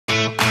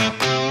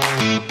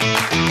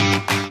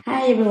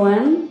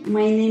everyone,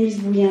 my name is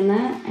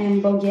Boyana. I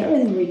am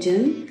Bulgarian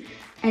origin.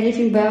 I live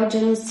in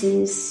Belgium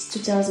since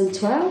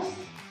 2012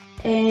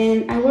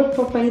 and I work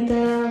for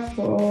Penta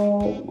for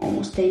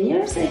almost 10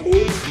 years, I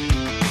think.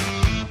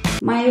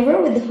 My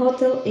role with the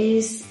hotel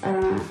is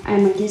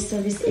I'm a guest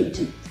service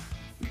agent.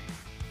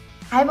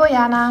 Hi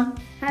Boyana.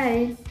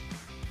 Hi.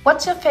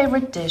 What's your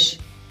favorite dish?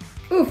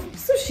 Oof,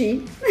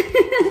 sushi.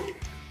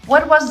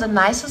 What was the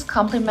nicest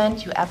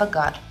compliment you ever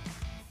got?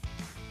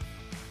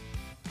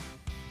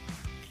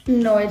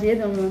 No idea,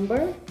 don't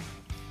remember.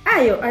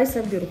 Your eyes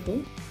are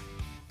beautiful.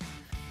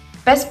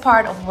 Best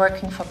part of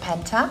working for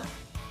Penta?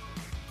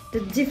 The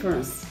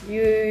difference.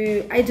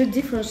 I do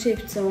different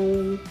shifts,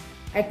 so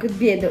I could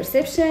be at the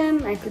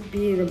reception, I could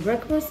be at the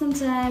breakfast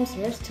sometimes,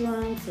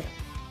 restaurants. Yeah.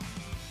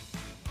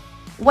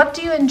 What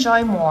do you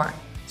enjoy more,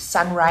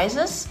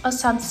 sunrises or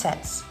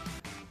sunsets?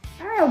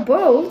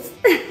 Both.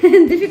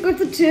 Difficult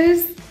to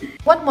choose.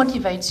 What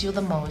motivates you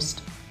the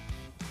most?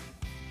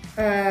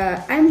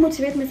 I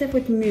motivate myself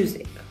with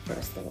music,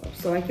 first of all.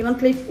 So I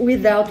cannot live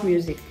without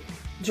music.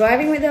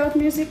 Driving without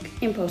music,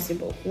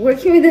 impossible.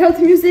 Working without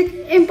music,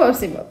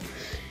 impossible.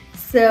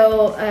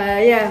 So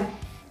yeah,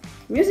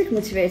 music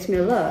motivates me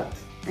a lot,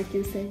 I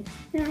can say.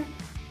 Yeah.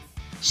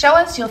 Show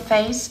us your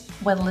face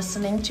when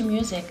listening to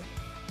music.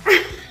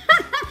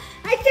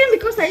 I can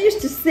because I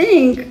used to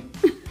sing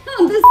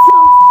on this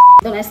song.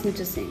 Don't ask me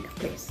to sing,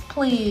 please.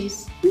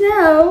 Please.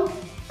 No.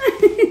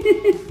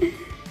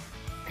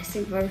 I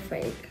sing very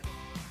fake.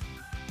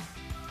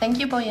 Thank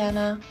you,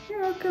 Boyana.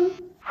 You're welcome.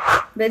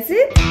 That's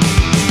it.